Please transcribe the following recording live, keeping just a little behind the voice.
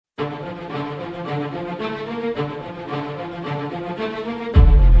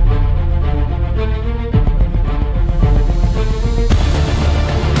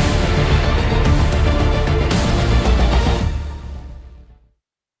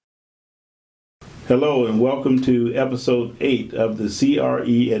Hello and welcome to episode 8 of the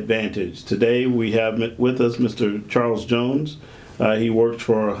CRE Advantage. Today we have with us Mr. Charles Jones. He works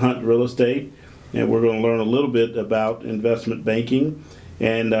for Hunt Real Estate, and we're going to learn a little bit about investment banking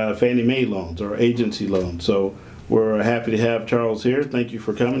and Fannie Mae loans or agency loans. So we're happy to have Charles here. Thank you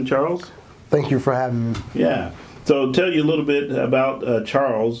for coming, Charles. Thank you for having me. Yeah. So tell you a little bit about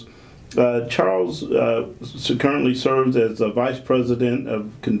Charles. Charles currently serves as the Vice President of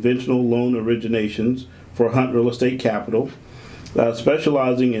Conventional Loan Originations for Hunt Real Estate Capital,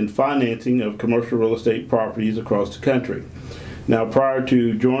 specializing in financing of commercial real estate properties across the country. Now, prior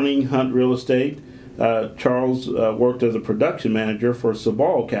to joining Hunt Real Estate, Charles worked as a production manager for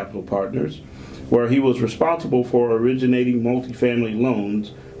Sabal Capital Partners, where he was responsible for originating multifamily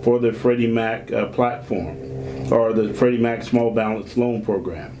loans for the Freddie Mac platform, or the Freddie Mac Small Balance Loan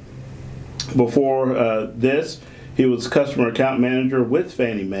Program. Before this, he was customer account manager with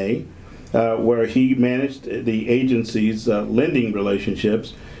Fannie Mae, where he managed the agency's lending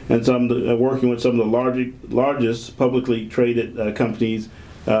relationships and working with some of the largest publicly traded companies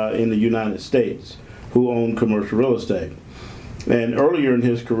in the United States who own commercial real estate. And earlier in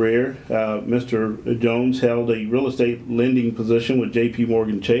his career, Mr. Jones held a real estate lending position with J.P.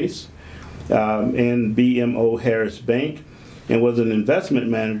 Morgan Chase and BMO Harris Bank, and was an investment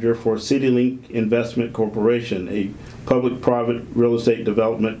manager for CityLink Investment Corporation, a public-private real estate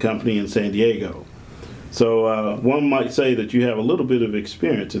development company in San Diego. So one might say that you have a little bit of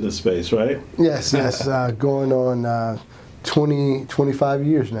experience in this space, right? Yes, going on 25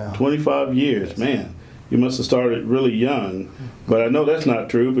 years now. 25 years, yes. Man. You must have started really young, but I know that's not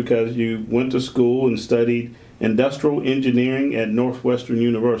true because you went to school and studied industrial engineering at Northwestern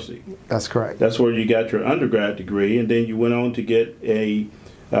University. That's correct. That's where you got your undergrad degree, and then you went on to get a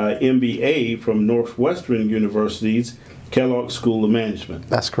MBA from Northwestern University's Kellogg School of Management.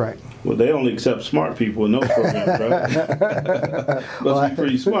 That's correct. Well, they only accept smart people in those programs, right? Must be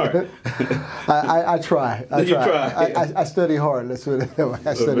pretty smart. I try. You try. I study hard. That's what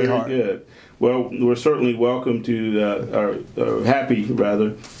I study hard. Very good. Well, we're certainly welcome to, or happy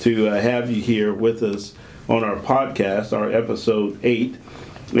rather, to have you here with us on our podcast, our episode 8.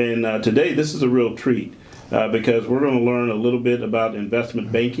 And today, this is a real treat because we're going to learn a little bit about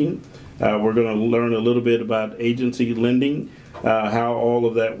investment banking. We're going to learn a little bit about agency lending, how all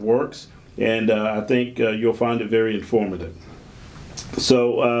of that works, and I think you'll find it very informative.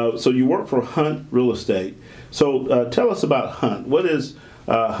 So you work for Hunt Real Estate. So tell us about Hunt. What is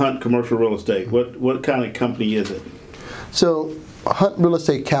Hunt Commercial Real Estate? What kind of company is it? So Hunt Real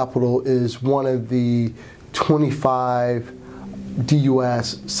Estate Capital is one of the 25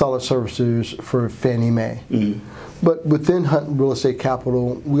 DUS seller servicers for Fannie Mae. Mm-hmm. But within Hunt Real Estate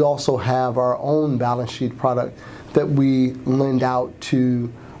Capital, we also have our own balance sheet product that we lend out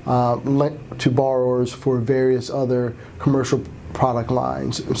to borrowers for various other commercial product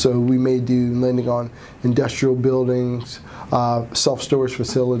lines. So we may do lending on industrial buildings, self-storage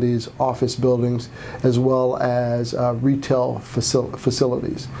facilities, office buildings, as well as retail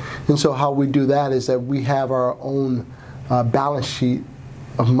facilities. And so how we do that is that we have our own balance sheet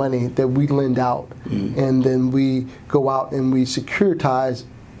of money that we lend out, and then we go out and we securitize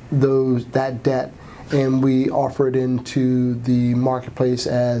that debt, and we offer it into the marketplace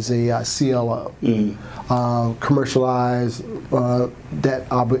as a CLO, commercialized debt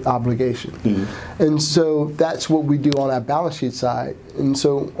obligation. And so that's what we do on our balance sheet side. And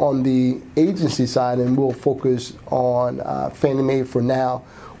so on the agency side, and we'll focus on Fannie Mae for now,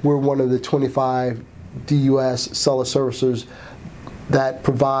 we're one of the 25 DUS seller servicers that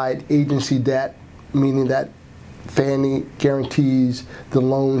provide agency debt, meaning that Fannie guarantees the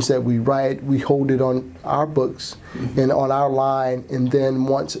loans that we write. We hold it on our books and on our line, and then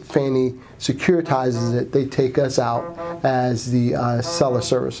once Fannie securitizes it, they take us out as the seller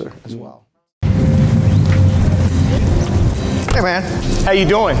servicer as well. Hey man, how you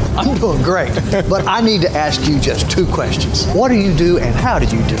doing? I'm doing great, but I need to ask you just 2 questions. What do you do and how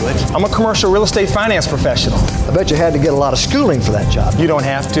did you do it? I'm a commercial real estate finance professional. I bet you had to get a lot of schooling for that job. You don't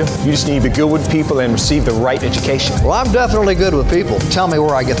have to. You just need to be good with people and receive the right education. Well, I'm definitely good with people. Tell me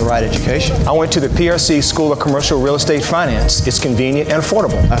where I get the right education. I went to the PRC School of Commercial Real Estate Finance. It's convenient and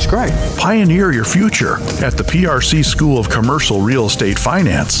affordable. That's great. Pioneer your future at the PRC School of Commercial Real Estate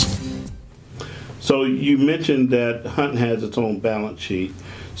Finance. So you mentioned that Hunt has its own balance sheet.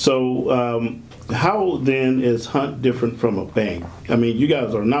 So how then is Hunt different from a bank? I mean, you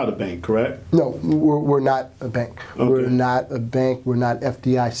guys are not a bank, correct? No, we're not a bank. Okay. We're not a bank. We're not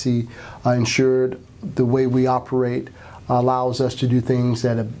FDIC insured. The way we operate allows us to do things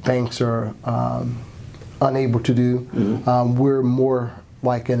that banks are unable to do. Mm-hmm. We're more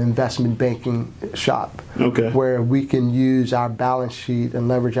like an investment banking shop, Okay. where we can use our balance sheet and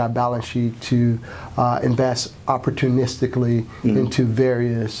leverage our balance sheet to invest opportunistically into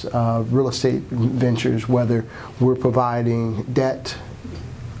various real estate ventures, whether we're providing debt,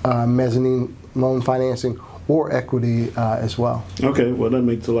 mezzanine loan financing, or equity as well. Okay, well, that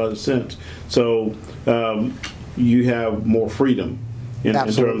makes a lot of sense. So you have more freedom in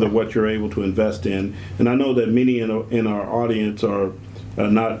terms of what you're able to invest in. And I know that many in our audience are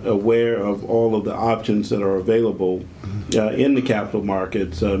not aware of all of the options that are available in the capital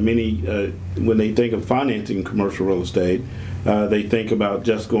markets. Many, when they think of financing commercial real estate, they think about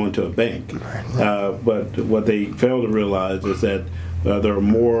just going to a bank. But what they fail to realize is that there are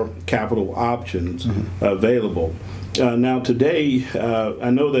more capital options available. Now today, I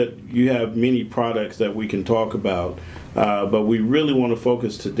know that you have many products that we can talk about, but we really want to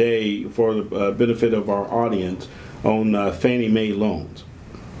focus today, for the benefit of our audience, on Fannie Mae loans.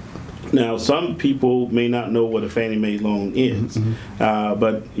 Now, some people may not know what a Fannie Mae loan is,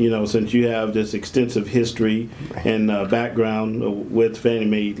 but since you have this extensive history and background with Fannie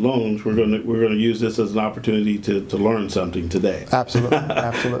Mae loans, we're going to use this as an opportunity to learn something today. Absolutely,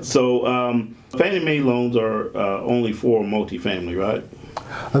 absolutely. So, Fannie Mae loans are only for multifamily, right?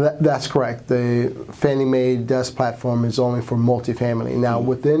 That's correct. The Fannie Mae DUS platform is only for multifamily. Now,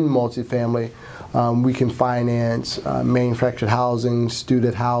 within multifamily, we can finance manufactured housing,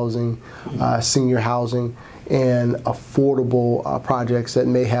 student housing, senior housing, and affordable projects that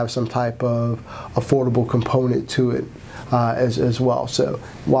may have some type of affordable component to it as well. So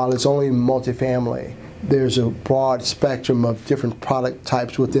while it's only multifamily, there's a broad spectrum of different product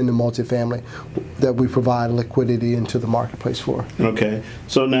types within the multifamily that we provide liquidity into the marketplace for. Okay.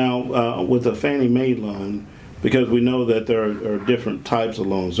 So now with a Fannie Mae loan, because we know that there are different types of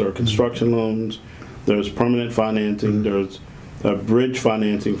loans. There are construction loans, there's permanent financing, there's bridge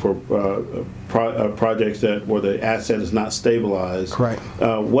financing for projects where the asset is not stabilized. Correct.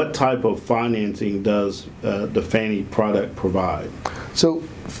 What type of financing does the Fannie product provide? So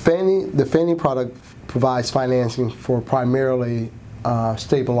the Fannie product provides financing for primarily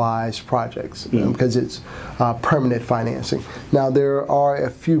stabilized projects because it's permanent financing. Now, there are a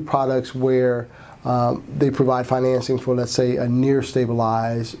few products where they provide financing for, let's say, a near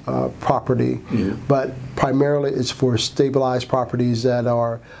stabilized property, but primarily it's for stabilized properties that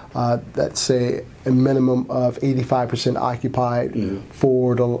are, let's say, a minimum of 85% occupied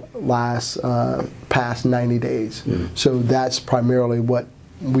for the past 90 days. So that's primarily what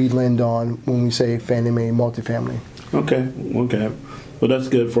we lend on when we say Fannie Mae multifamily. Okay. Well, that's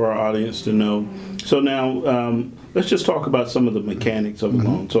good for our audience to know. So now let's just talk about some of the mechanics of a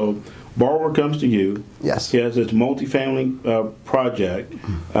loan. So borrower comes to you. Yes. He has this multifamily project.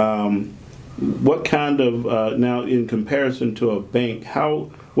 What kind of, now in comparison to a bank,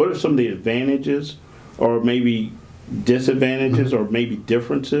 what are some of the advantages or maybe disadvantages or maybe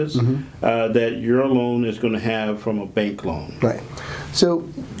differences that your loan is going to have from a bank loan? Right. So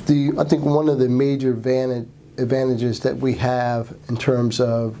I think one of the major advantages that we have in terms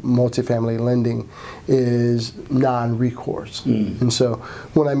of multifamily lending is non-recourse. And so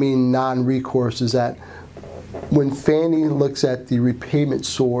when I mean non-recourse is that when Fannie looks at the repayment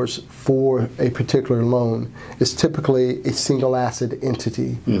source for a particular loan, it's typically a single asset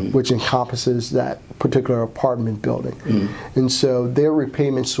entity which encompasses that particular apartment building. And so their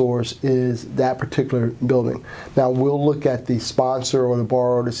repayment source is that particular building. Now we'll look at the sponsor or the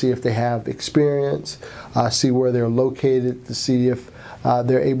borrower to see if they have experience, see where they're located, to see if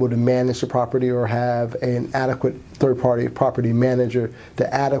they're able to manage the property or have an adequate third-party property manager to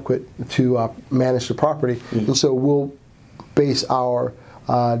manage the property. And so we'll base our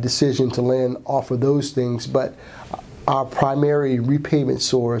decision to lend off of those things, but our primary repayment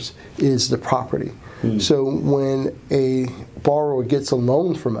source is the property. So when a borrower gets a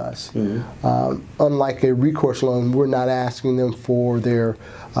loan from us, unlike a recourse loan, we're not asking them for their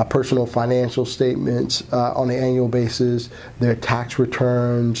personal financial statements on an annual basis, their tax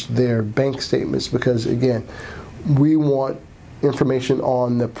returns, their bank statements, because again, we want information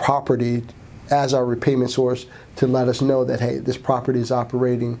on the property as our repayment source to let us know that, hey, this property is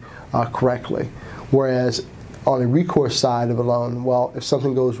operating correctly. Whereas on a recourse side of a loan, well, if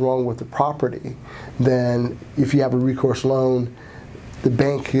something goes wrong with the property, then if you have a recourse loan, the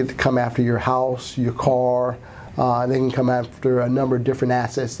bank could come after your house, your car, they can come after a number of different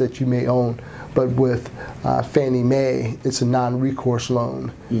assets that you may own. But with Fannie Mae, it's a non-recourse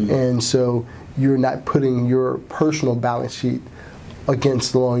loan. And so you're not putting your personal balance sheet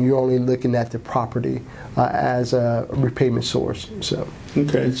against the loan. You're only looking at the property as a repayment source.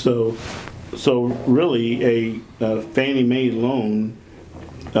 Okay, so really a Fannie Mae loan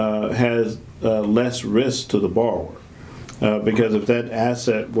has less risk to the borrower, because if that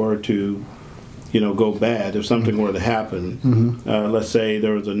asset were to go bad, if something were to happen, let's say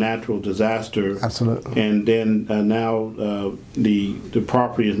there was a natural disaster, Absolutely. and then now the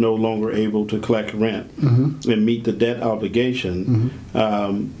property is no longer able to collect rent and meet the debt obligation,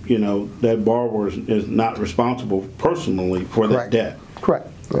 that borrower is not responsible personally for Correct. that debt. Correct.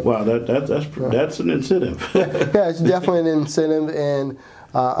 Yep. Wow, that's an incentive. Yeah, it's definitely an incentive, and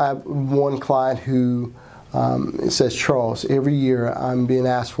I have one client who says, Charles, every year I'm being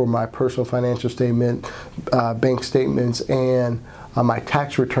asked for my personal financial statement, bank statements, and my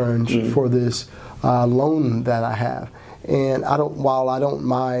tax returns for this loan that I have. And while I don't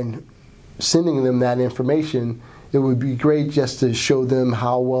mind sending them that information, it would be great just to show them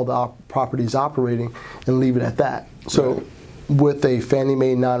how well the property is operating and leave it at that. So with a Fannie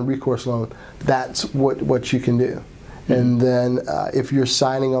Mae non-recourse loan, that's what you can do. And then if you're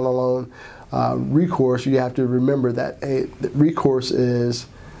signing on a loan, recourse, you have to remember that recourse is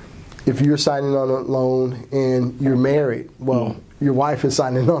if you're signing on a loan and you're married, well, your wife is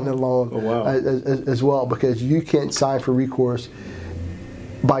signing on the loan as well, because you can't sign for recourse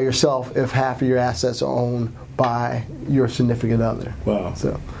by yourself if half of your assets are owned by your significant other. Wow.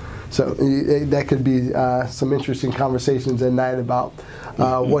 So that could be some interesting conversations at night about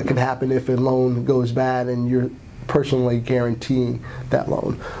what could happen if a loan goes bad and you're personally guaranteeing that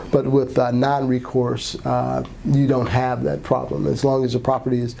loan. But with non-recourse, you don't have that problem. As long as the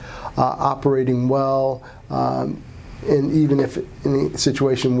property is operating well, and even if in a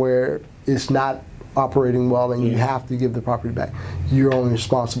situation where it's not operating well and you have to give the property back, you're only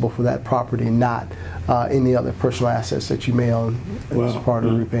responsible for that property, not any other personal assets that you may own as part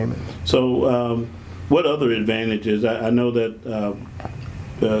of the repayment. So what other advantages? I know that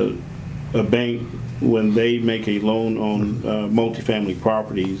a bank, when they make a loan on multifamily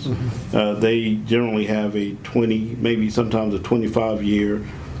properties, they generally have a 20, maybe sometimes a 25-year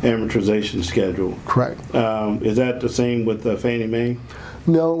amortization schedule. Correct. Is that the same with Fannie Mae?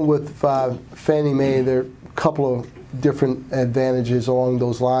 No, with Fannie Mae, there are a couple of different advantages along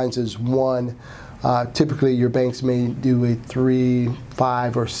those lines. Is one, typically your banks may do a 3,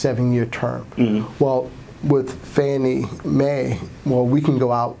 5, or 7-year term. Well, with Fannie Mae, we can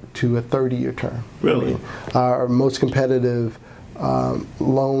go out to a 30-year term. Really? Our most competitive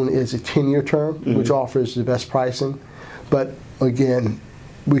loan is a 10-year term, which offers the best pricing. But again,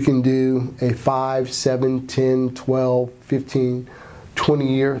 we can do a 5, 7, 10, 12, 15,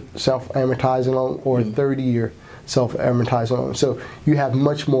 20-year self-amortizing loan or a 30-year self-amortizing loan. So you have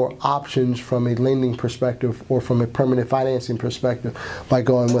much more options from a lending perspective or from a permanent financing perspective by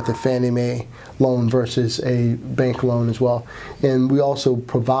going with a Fannie Mae loan versus a bank loan as well. And we also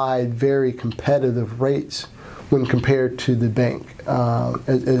provide very competitive rates when compared to the bank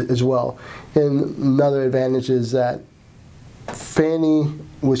as well. And another advantage is that Fannie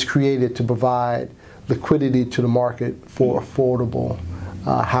was created to provide liquidity to the market for affordable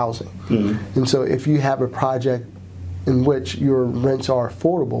housing. And so if you have a project in which your rents are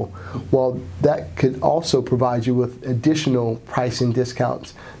affordable, that could also provide you with additional pricing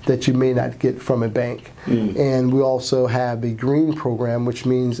discounts that you may not get from a bank. And we also have a green program, which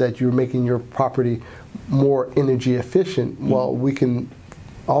means that you're making your property more energy efficient. We can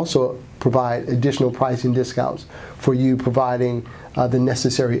also provide additional pricing discounts for you providing the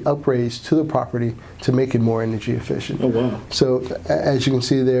necessary upgrades to the property to make it more energy efficient. Oh, wow. So as you can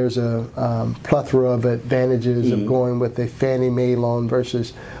see, there's a plethora of advantages of going with a Fannie Mae loan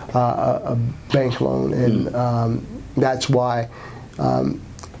versus a bank loan. And that's why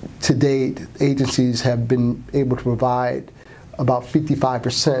to date, agencies have been able to provide about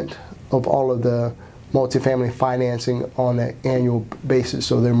 55% of all of the multifamily financing on an annual basis.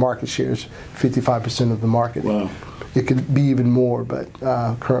 So their market share is 55% of the market. Wow. It could be even more, but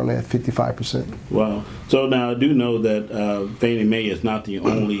currently at 55%. Wow. So now I do know that Fannie Mae is not the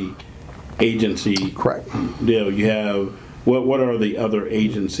only agency. Correct. You have, what are the other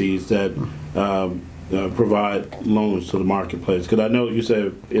agencies that provide loans to the marketplace? Because I know you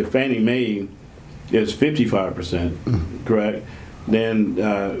said if Fannie Mae is 55%, correct? Then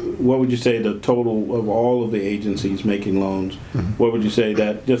what would you say the total of all of the agencies making loans, what would you say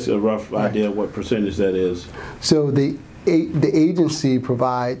that, just a rough idea of what percentage that is? So the agency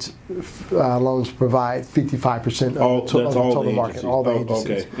provides, loans provide 55% of the total market, all the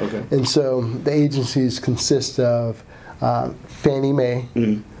agencies. Okay. And so the agencies consist of Fannie Mae,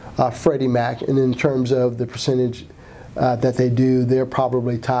 Freddie Mac, and in terms of the percentage that they do, they're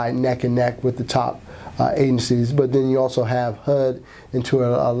probably tied neck and neck with the top agencies. But then you also have HUD, and to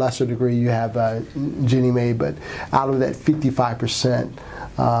a lesser degree you have Ginnie Mae. But out of that 55%,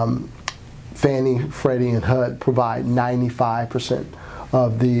 Fannie, Freddie, and HUD provide 95%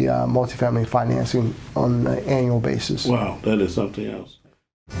 of the multifamily financing on an annual basis. Wow, that is something else.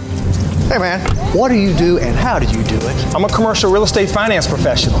 Hey man, what do you do and how did you do it? I'm a commercial real estate finance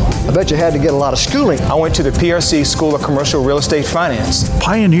professional. I bet you had to get a lot of schooling. I went to the PRC School of Commercial Real Estate Finance.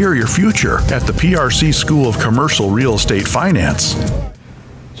 Pioneer your future at the PRC School of Commercial Real Estate Finance.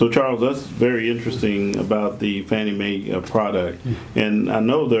 So Charles, that's very interesting about the Fannie Mae product. And I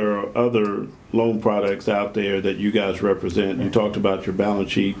know there are other loan products out there that you guys represent. You talked about your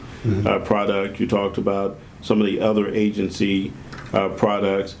balance sheet product. You talked about some of the other agency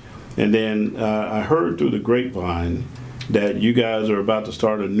products. And then I heard through the grapevine that you guys are about to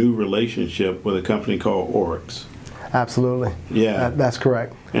start a new relationship with a company called Oryx. Absolutely. Yeah. That's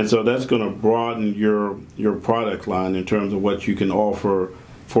correct. And so that's going to broaden your product line in terms of what you can offer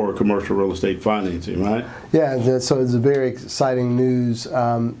for commercial real estate financing, right? Yeah, so it's a very exciting news.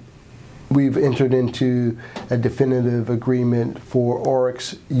 We've entered into a definitive agreement for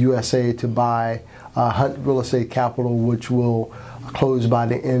Oryx USA to buy Hunt Real Estate Capital, which will close by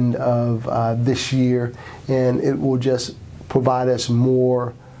the end of this year, and it will just provide us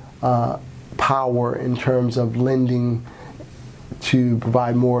more power in terms of lending to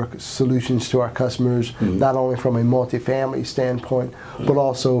provide more solutions to our customers, not only from a multifamily standpoint, but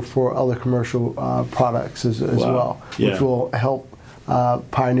also for other commercial products as well, which will help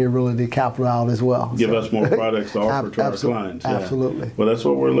Pioneer Realty Capital out as well. Give us more products to offer to our clients. Yeah. Absolutely. Well, that's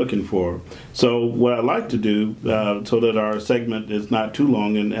what we're looking for. So what I'd like to do, so that our segment is not too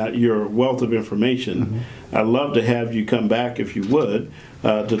long and your wealth of information, I'd love to have you come back, if you would,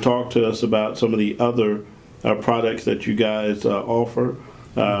 to talk to us about some of the other products that you guys offer.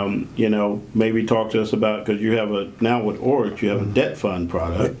 Maybe talk to us about, because you have now with Oryx, you have a debt fund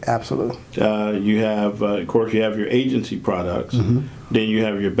product. Absolutely. You have, of course, you have your agency products. Then you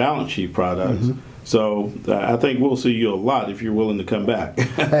have your balance sheet products. So I think we'll see you a lot if you're willing to come back.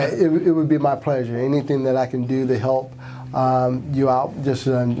 It would be my pleasure. Anything that I can do to help you out, just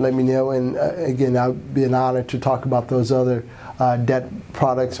let me know. And again, I'd be an honor to talk about those other debt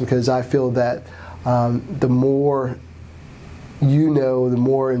products, because I feel that the more you know, the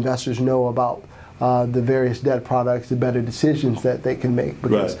more investors know about the various debt products, the better decisions that they can make.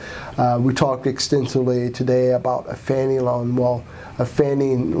 Because we talked extensively today about a Fannie loan. Well, a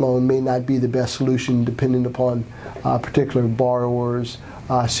Fannie loan may not be the best solution depending upon particular borrower's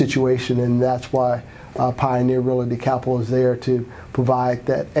situation, and that's why Pioneer Realty Capital is there to provide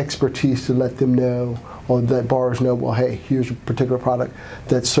that expertise to let them know, or that borrowers know, well, hey, here's a particular product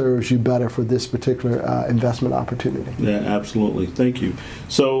that serves you better for this particular investment opportunity. Yeah, absolutely. Thank you.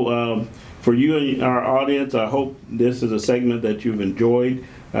 So for you and our audience, I hope this is a segment that you've enjoyed.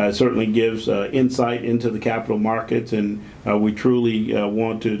 It certainly gives insight into the capital markets, and we truly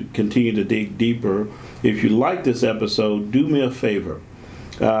want to continue to dig deeper. If you like this episode, do me a favor.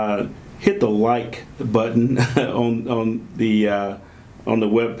 Hit the like button on the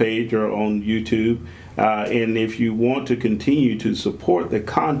web page or on YouTube. And if you want to continue to support the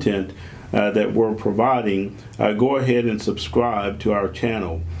content that we're providing, go ahead and subscribe to our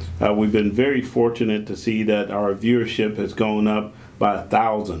channel. We've been very fortunate to see that our viewership has gone up by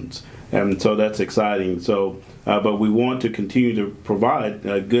thousands, and so that's exciting. So, but we want to continue to provide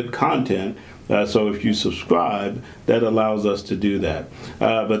good content. So if you subscribe, that allows us to do that.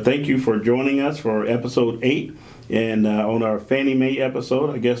 But thank you for joining us for episode 8. And on our Fannie Mae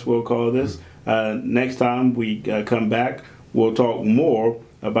episode, I guess we'll call this, next time we come back, we'll talk more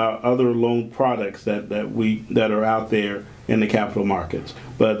about other loan products that are out there in the capital markets.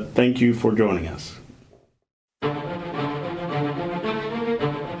 But thank you for joining us.